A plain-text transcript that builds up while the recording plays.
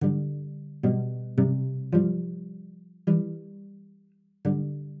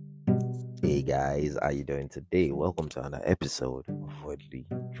Hey guys, how you doing today? Welcome to another episode of Oddly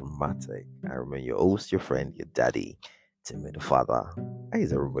Dramatic. I remember your host, your friend, your daddy, Timmy the father. How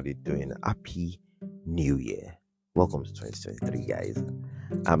is everybody doing? Happy New Year. Welcome to 2023, guys.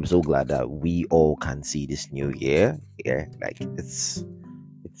 I'm so glad that we all can see this new year. Yeah, like it's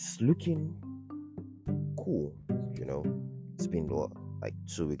looking cool, you know. It's been what, like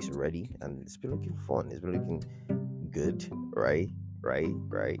 2 weeks already, and it's been looking fun. It's been looking good, right?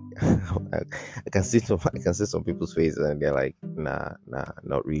 Right. I can see some people's faces and they're like, nah,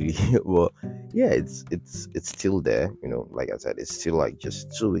 not really. Well, yeah, it's still there. Like I said, it's still like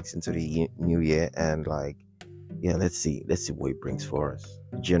just 2 weeks into the new year, and like, yeah, let's see what it brings for us.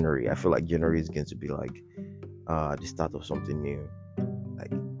 January, I feel like January is going to be like the start of something new.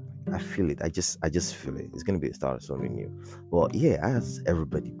 Like I feel it. I just feel it. It's gonna be the start of something new. Well, yeah, how's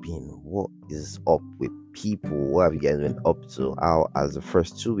everybody been? What is up with people? What have you guys been up to? How has the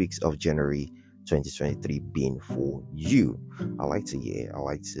first 2 weeks of January 2023 been for you? I like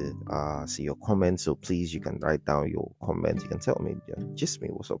to see your comments. So please, you can write down your comments. You can tell me, yeah, just me,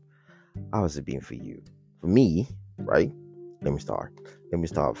 what's up? How has it been for you? For me, right? Let me start. Let me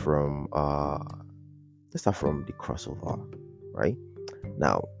start from let's start from the crossover, right?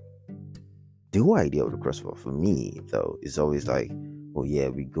 Now, the whole idea of the crossover for me though is always like, oh yeah,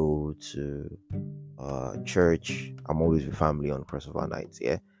 we go to church. I'm always with family on crossover nights.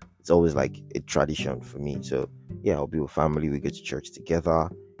 Yeah, it's always like a tradition for me. So yeah, I'll be with family. We go to church together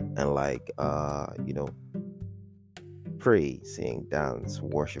and like pray, sing, dance,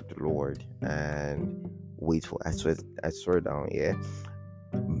 worship the Lord, and wait for I swear down. Yeah,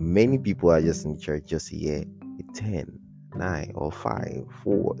 many people are just in church just here 10, 9, or 5,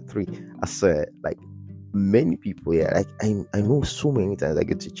 4, 3. I swear, like many people, yeah, like I know so many times I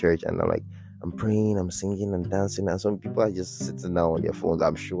get to church and I'm praying, I'm singing and dancing, and some people are just sitting down on their phones.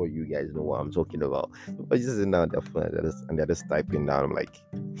 I'm sure you guys know what I'm talking about. People are just sitting down on their phone and they're just typing down. I'm like,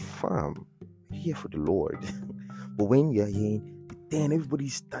 fam, I'm here for the Lord. But when you're hearing, then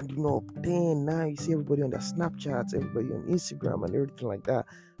everybody's standing up, then now you see everybody on their Snapchats, everybody on Instagram and everything like that.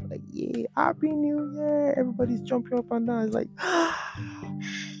 Like, yeah, happy new year. Everybody's jumping up and down. It's like, happy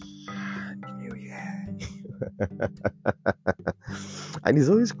new year. And it's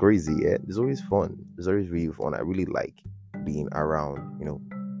always crazy, yeah. It's always fun. It's always really fun. I really like being around,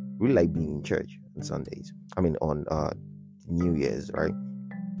 really like being in church on Sundays. I mean on New Year's, right?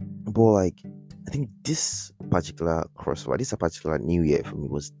 But like, I think this particular crossover, this particular New Year for me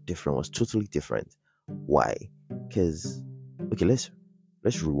was different, was totally different. Why? Because okay, let's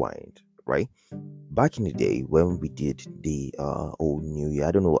rewind, right? Back in the day when we did the old New Year,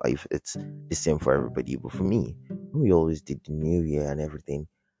 I don't know if it's the same for everybody, but for me, when we always did the New Year and everything,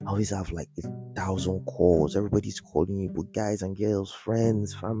 I always have like 1,000 calls. Everybody's calling you, but guys and girls,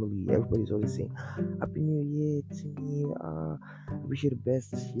 friends, family, everybody's always saying, Happy New Year to me. I wish you the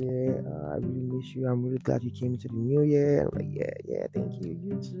best this year. I really miss you. I'm really glad you came into the New Year. I'm like, yeah, thank you.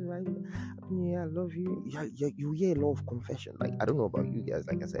 You too. Happy New Year. I love you. Yeah, you hear a lot of confession. Like, I don't know about you guys,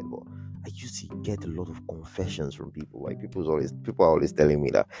 like I said, but I used to get a lot of confessions from people. Like people are always telling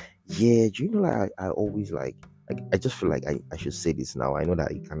me that, yeah, do you know, like I always like I just feel like I should say this now. I know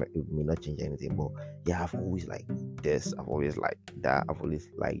that it may not change anything, but yeah, I've always like this, I've always like that, I've always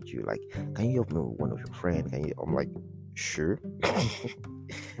liked you. Like, can you help me with one of your friends? Can you? I'm like, sure.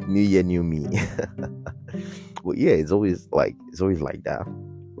 New year, new me. But yeah, it's always like that,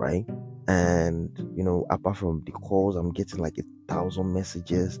 right? And apart from the calls, I'm getting like 1,000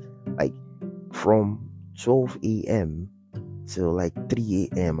 messages, like from 12 a.m. till like 3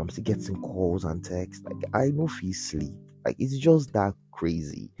 a.m. I'm still getting calls and texts. Like, I know if you sleep. Like, it's just that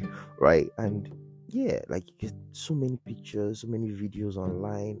crazy, right? And yeah, like you get so many pictures, so many videos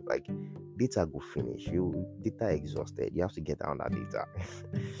online. Like, data go finish. You data exhausted. You have to get down that data.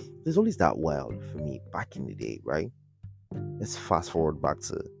 There's always that wild for me back in the day, right? Let's fast forward back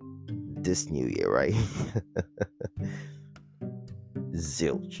to this new year, right?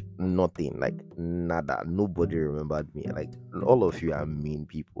 Zilch, nothing, like nada. Nobody remembered me. Like, all of you are mean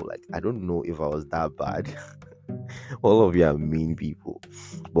people. Like, I don't know if I was that bad. All of you are mean people.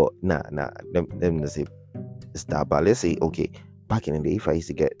 But nah. Let me say it's that bad. Let's say, okay, back in the day, if I used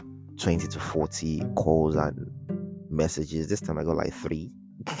to get 20 to 40 calls and messages, this time I got like three.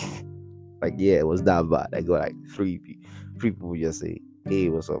 Like, yeah, it was that bad. I got like three people just say, hey,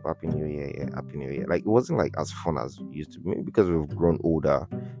 what's up? Happy New Year. Yeah, Happy New Year. Like, it wasn't like as fun as it used to be. Maybe because we've grown older.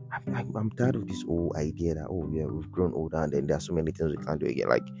 I'm tired of this whole idea that, oh, yeah, we've grown older and then there are so many things we can't do again.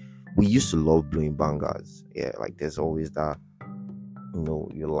 Like, we used to love blowing bangers. Yeah, like, there's always that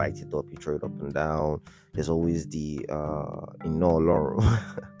You light it up, you throw it up and down. There's always the no loro.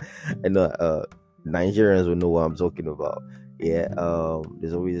 I know Nigerians will know what I'm talking about. Yeah,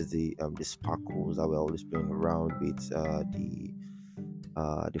 there's always the sparkles that we're always playing around with,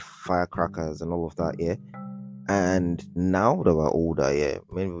 the firecrackers and all of that. Yeah, and now that we're older, yeah,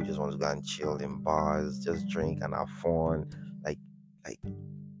 many people just want to go and chill in bars, just drink and have fun. Like, like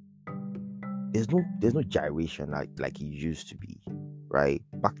there's no gyration like it used to be, right?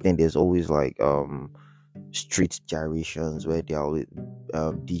 Back then, there's always like street gyrations where they always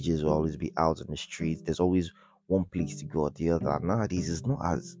DJs will always be out on the streets. There's always one place to go or the other. Nowadays, it's not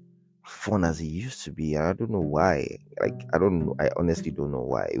as fun as it used to be. I don't know why. Like, I don't know. I honestly don't know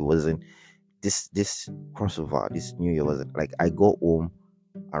why. It wasn't this crossover. This New Year wasn't like I got home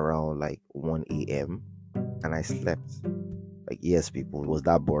around like 1 a.m. and I slept. Like, yes, people, it was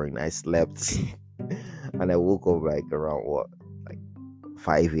that boring. I slept and I woke up like around what, like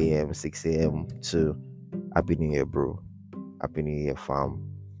 5 a.m., 6 a.m. to Happy New Year, bro. Happy New Year,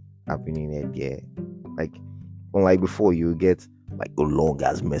 fam. Happy New Year, yeah. Like, unlike before, you get like long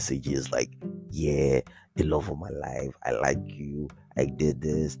ass messages like, yeah, the love of my life. I like you. I did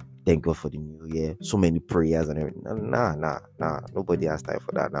this. Thank God for the new year. So many prayers and everything. Nah. Nobody has time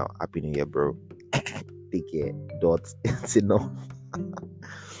for that now. Happy New Year, bro. Take care. Dot. It's enough.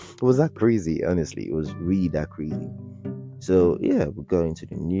 It was that crazy, honestly. It was really that crazy. So yeah, we're going to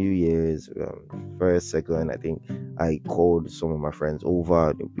the New Year's, first, second. I think I called some of my friends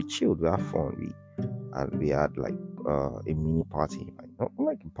over. We chilled, we had fun. We had like a mini party, like not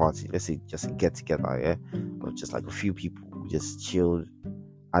like a party. Let's say just a get together, yeah, but just like a few people. We just chilled,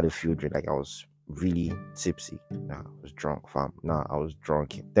 had a few drinks. Like I was really tipsy. Nah, I was drunk, fam. Nah, I was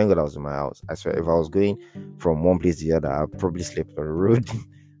drunk. Thank God I was in my house. I swear, if I was going from one place to the other, I'd probably slept on the road.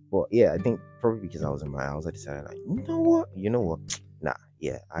 But yeah, I think probably because I was in my house, I decided like, you know what, nah,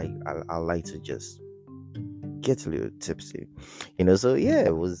 yeah, I like to just get a little tipsy, So yeah,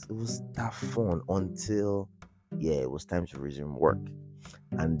 it was that fun until yeah, it was time to resume work,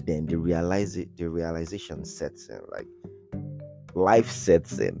 and then the realization sets in, like life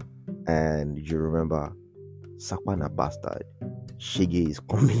sets in, and you remember Sakwana bastard, Shige is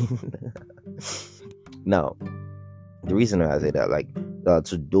coming. Now, the reason why I say that, like,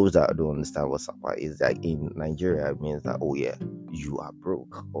 to those that don't understand what Sapa is, like in Nigeria, it means that, oh yeah, you are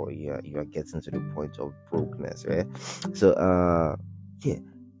broke, or yeah, you are getting to the point of brokenness, right? So, yeah,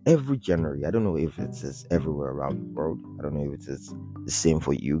 every January, I don't know if it is everywhere around the world. I don't know if it is the same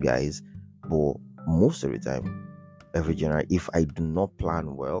for you guys, but most of the time, every January, if I do not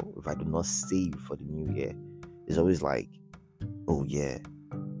plan well, if I do not save for the new year, it's always like, oh yeah,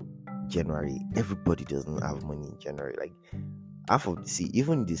 January, everybody doesn't have money in January. Like, half of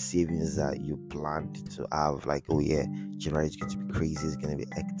even the savings that you planned to have, like, oh yeah, January is going to be crazy, it's going to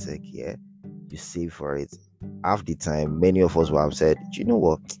be hectic, yeah, you save for it. Half the time, many of us will have said, do you know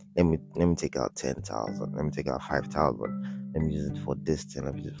what? Let me take out 10,000. Let me take out 5,000. Let me use it for this thing.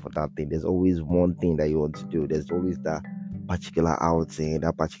 Let me use it for that thing. There's always one thing that you want to do. There's always that particular outing,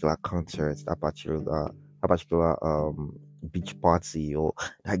 that particular concert, that particular beach party, or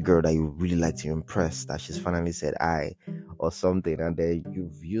that girl that you really like to impress, that she's finally said I or something, and then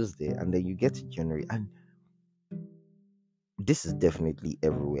you've used it, and then you get to January, and this is definitely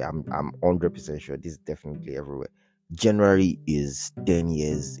everywhere. I'm 100% sure this is definitely everywhere. January is 10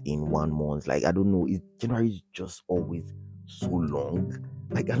 years in 1 month. Like, I don't know, January is just always so long.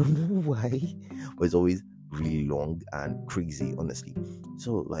 Like, I don't know why, but it's always really long and crazy, honestly.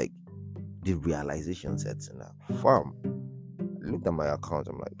 So like, the realization sets in now. Fam, I looked at my account,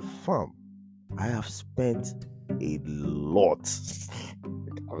 I'm like, fam, I have spent a lot.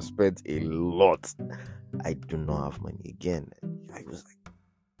 I've spent a lot. I do not have money again. I was like,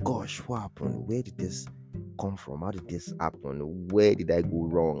 gosh, what happened? Where did this come from? How did this happen? Where did I go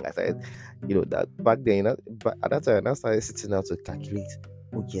wrong? I said, that back then, but at that time, I started sitting out to calculate,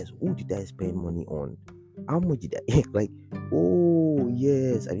 oh yes, who did I spend money on? How much did I like? Oh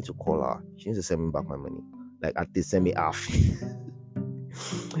yes, I need to call her. She needs to send me back my money. Like, at least send me half.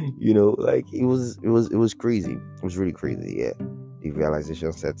 Like, it was crazy. It was really crazy. Yeah, the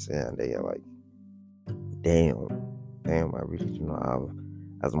realization sets in, and then you're like, damn, damn, I really do not have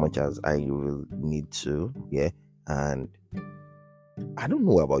as much as I will need to. Yeah, and I don't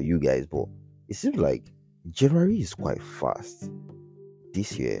know about you guys, but it seems like January is quite fast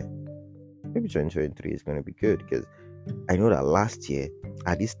this year. Maybe 2023 is going to be good, because I know that last year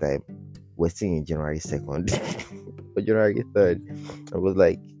at this time we're still in January 2nd or January 3rd. I was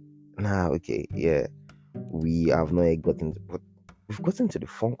like, nah, okay, yeah, we have not yet gotten to, but we've gotten to the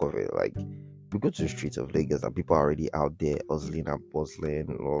funk of it. Like, we go to the streets of Lagos and people are already out there hustling and bustling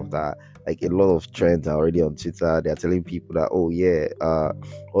and all of that. Like a lot of trends are already on Twitter. They're telling people that, oh yeah,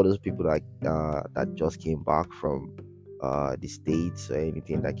 all those people that just came back from the States or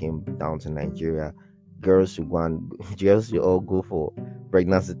anything that came down to Nigeria, girls should go and girls should all go for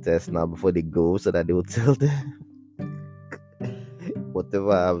pregnancy tests now before they go so that they will tell them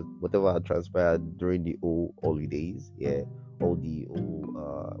whatever transpired during the old holidays, yeah, all the old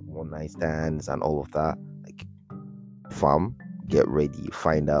one night stands and all of that. Like, fam, get ready,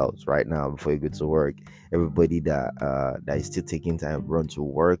 find out right now before you go to work. Everybody that is still taking time, run to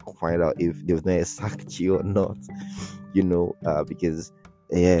work, find out if they've not sacked you or not. Because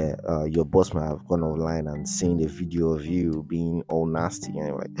yeah, your boss might have gone online and seen a video of you being all nasty, and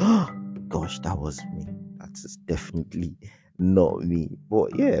you're like, oh, gosh, that was me. That's definitely not me.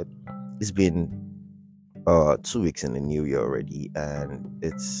 But yeah, it's been 2 weeks in the new year already, and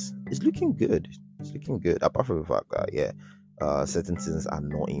it's looking good. It's looking good. Apart from the fact that, yeah, certain things are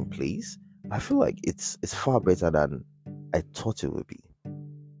not in place, I feel like it's far better than I thought it would be.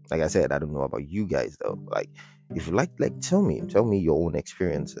 Like I said, I don't know about you guys though. Like, if you like, tell me your own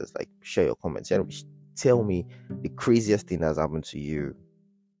experiences. Like, share your comments. Tell me the craziest thing that's happened to you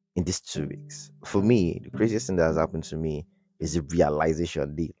in these 2 weeks. For me, the craziest thing that has happened to me is the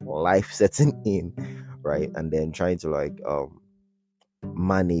realization, the life setting in, right? And then trying to like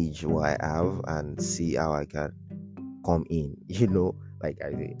manage what I have and see how I can come in, like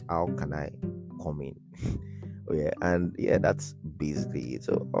I say, how can I come in? Oh yeah, and yeah, that's basically it.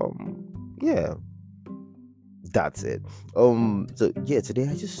 So yeah, that's it. So yeah, today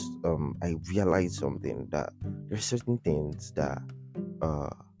I realized something, that there's certain things uh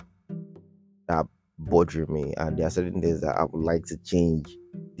that bother me, and there are certain things that I would like to change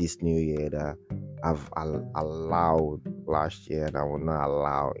this new year that allowed last year and I will not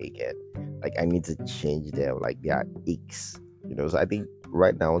allow again. Like, I need to change them. Like, they are aches, So I think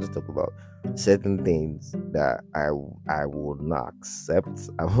right now I want to talk about certain things that I will not accept.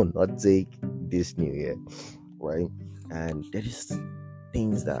 I will not take this new year, right? And there is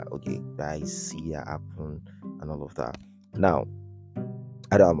things that I see that happen and all of that. Now,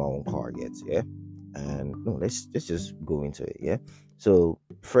 I don't have my own car yet, yeah. And no, let's just go into it, yeah. So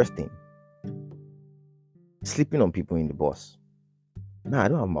first thing, sleeping on people in the bus. Now, I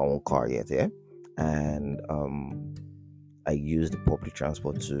don't have my own car yet, yeah. And I use the public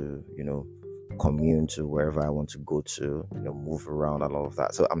transport to, commute to wherever I want to go to, move around and all of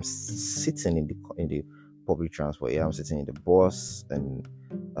that. So I'm sitting in the public transport, yeah. I'm sitting in the bus and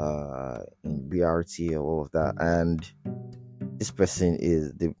in BRT or all of that, and this person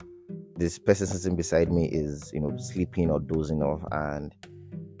sitting beside me is, sleeping or dozing off, and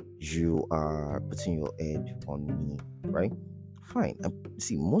you are putting your head on me, right? Fine.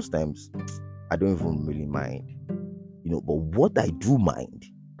 See, most times I don't even really mind, but what I do mind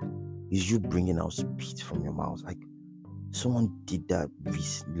is you bringing out spit from your mouth. Like, someone did that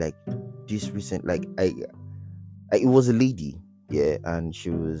recent. Like, it was a lady, yeah, and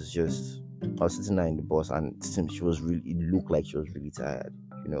she was just. I was sitting there in the bus, and she was really. It looked like she was really tired,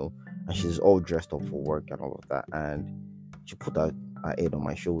 and she's all dressed up for work and all of that, and she put her head on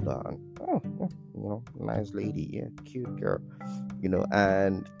my shoulder, and nice lady, yeah, cute girl,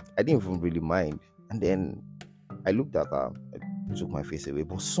 and I didn't even really mind. And then I looked at her, I took my face away,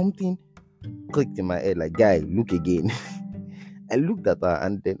 but something clicked in my head, like, guy, look again. I looked at her,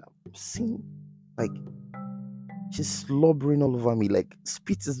 and then I'm seeing, like, she's slobbering all over me, like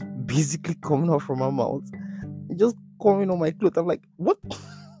spit is basically coming out from her mouth, just coming on my clothes. I'm like, what?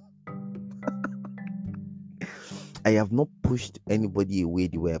 I have not pushed anybody away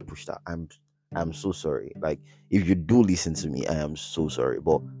the way I pushed her. I'm so sorry. Like, if you do listen to me, I am so sorry.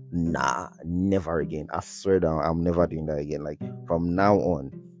 But nah, never again. I swear down, I'm never doing that again. Like, from now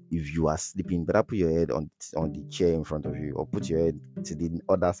on, if you are sleeping, better put your head on the chair in front of you, or put your head to the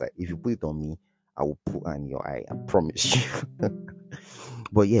other side. If you put it on me, I will put on your eye. I promise you.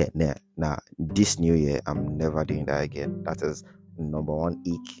 But yeah, nah, this new year, I'm never doing that again. That is number one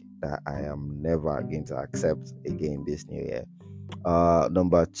ick that I am never going to accept again this new year.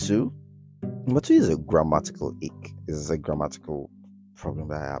 Number two is a grammatical ick. This is a grammatical problem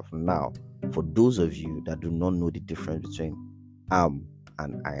that I have. Now, for those of you that do not know the difference between am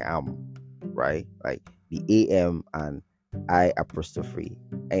and I am, right? Like the am and I apostrophe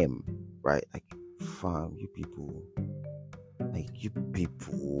am, right? Like, fam, you people,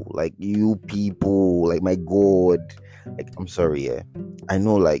 like, my God, like, I'm sorry, yeah. I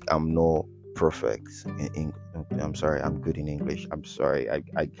know, like, I'm not perfect in English. I'm sorry, I'm good in English. I'm sorry,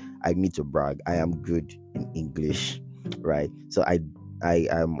 I need to brag. I am good in English, right? So I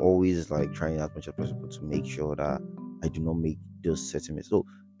am always like trying as much as possible to make sure that I do not make those certain mistakes. So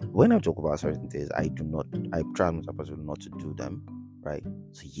when I talk about certain things, I try as much as possible not to do them, right?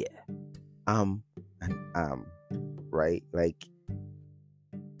 So yeah, and right, like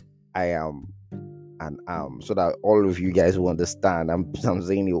I am and so that all of you guys will understand. I'm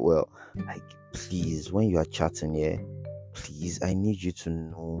saying it well. Like, please, when you are chatting here, please, I need you to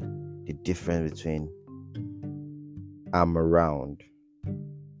know the difference between I'm around,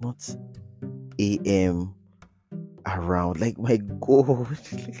 not AM around. Like, my God,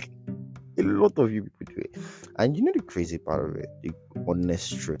 a lot of you people do it. And you know the crazy part of it, the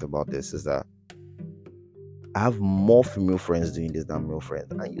honest truth about this is that I have more female friends doing this than male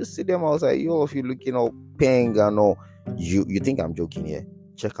friends. And you see them outside, you all of you looking all pink and all. You think I'm joking here?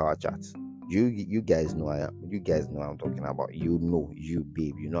 Check our chat. You guys know you guys know I'm talking about. You know, you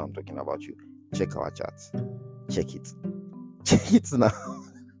babe, you know I'm talking about you. Check our chat. Check it. Check it now.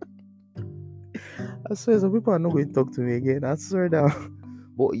 I swear some people are not going to talk to me again. I swear now.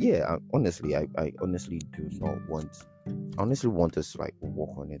 But yeah, honestly, I honestly do not want I honestly want us to like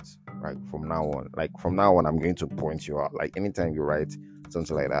work on it. Right from now on. Like from now on, I'm going to point you out. Like anytime you write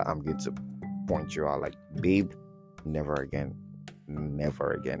something like that, I'm going to point you out. Like, babe, never again.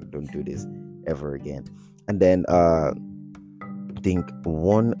 Never again. Don't do this ever again. And then I think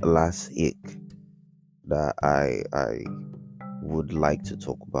one last ick that I would like to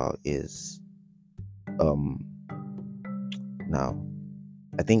talk about is now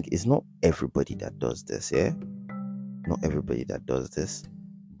I think it's not everybody that does this, yeah? Not everybody that does this.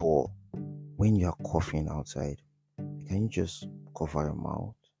 But when you're coughing outside, can you just cover your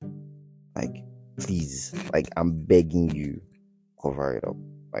mouth? Like, please, like I'm begging you, cover it up.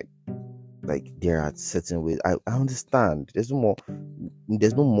 Like there are certain ways. I understand. There's no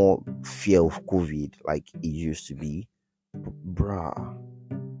more fear of COVID like it used to be. But bruh,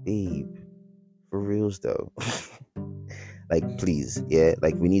 babe, for reals though. Like please, yeah,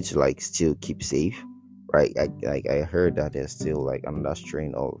 like we need to like still keep safe. Right. I heard that there's still like another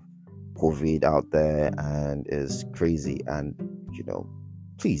strain of COVID out there and it's crazy and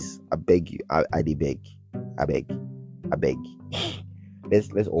please, I beg you, I beg, I beg, I beg.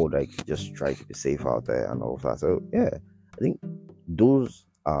 Let's all like just try to be safe out there and all of that. So yeah, I think those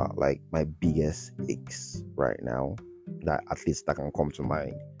are like my biggest aches right now that at least that can come to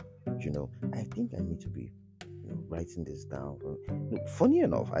mind. I think I need to be writing this down. Funny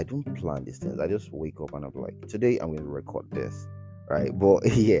enough, I don't plan these things. I just wake up and I'm like, today I'm going to record this, right? But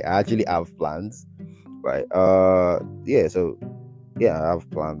yeah, I actually have plans, right? Yeah. So yeah, I have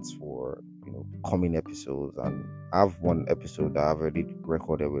plans for coming episodes, and I have one episode that I've already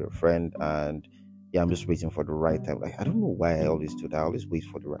recorded with a friend, and yeah, I'm just waiting for the right time. Like I don't know why I always do that. I always wait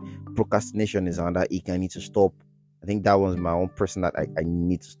for the right. Procrastination is another ick I need to stop. I think that was my own person that I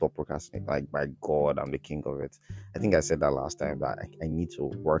need to stop procrastinating. Like my God, I'm the king of it. I think I said that last time that I need to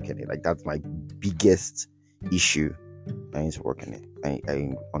work in it. Like that's my biggest issue. I need to work on it.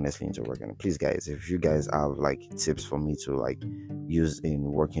 I honestly need to work on it. Please, guys, if you guys have like tips for me to like use in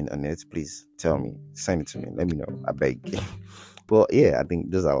working on it, please tell me. Send it to me. Let me know. I beg. Well, yeah, I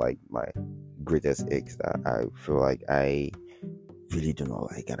think those are like my greatest aches that I feel like I really do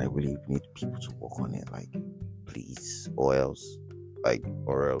not like, and I really need people to work on it. Like, please, or else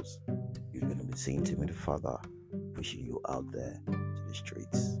you're gonna be saying to me, the Father, pushing you out there to the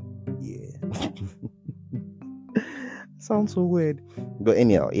streets. Yeah. Sounds so weird. But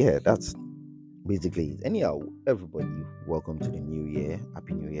anyhow, yeah, that's basically it. Anyhow, everybody, welcome to the new year.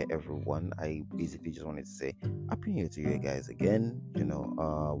 Happy New Year, everyone. I basically just wanted to say Happy New Year to you guys again.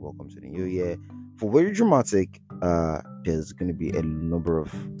 Welcome to the new year. For Very Dramatic, there's gonna be a number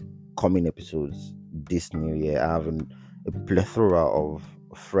of coming episodes this new year. I have a plethora of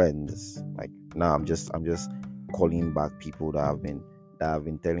friends. Like now I'm just calling back people that have been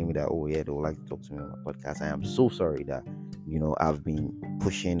telling me that, oh yeah, they would like to talk to me on my podcast. I am so sorry that I've been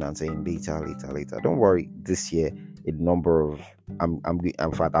pushing and saying later. Don't worry, this year a number of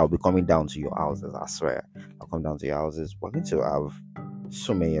in fact I'll be coming down to your houses. I swear, I'll come down to your houses. We're going to have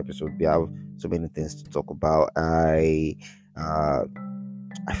so many episodes. We have so many things to talk about. I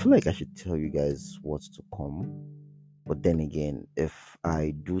feel like I should tell you guys what's to come. But then again, if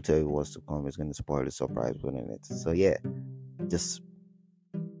I do tell you what's to come, it's going to spoil the surprise, wouldn't it? So yeah, just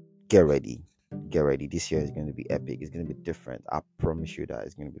get ready. Get ready. This year is going to be epic. It's going to be different. I promise you that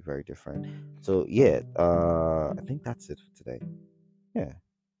it's going to be very different. So yeah, I think that's it for today.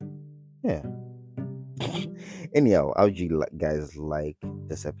 Yeah. Anyhow, how do you guys like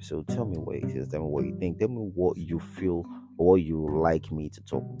this episode? Tell me what it is. Tell me what you think. Tell me what you feel or what you like me to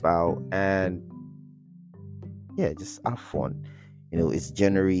talk about. And yeah, just have fun. it's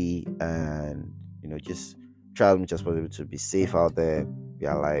January, and just try as much as possible to be safe out there, be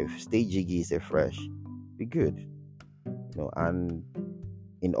alive, stay jiggy, stay fresh, be good, and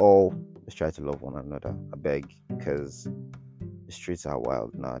in all, let's try to love one another. I beg, because the streets are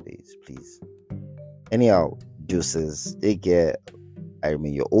wild nowadays. Please. Anyhow, deuces. Take care. I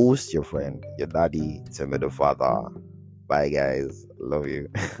mean, your host, your friend, your daddy, Timmy the father. Bye, guys. Love you.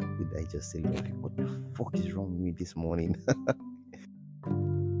 Did I just say love you? What the fuck is wrong with me this morning?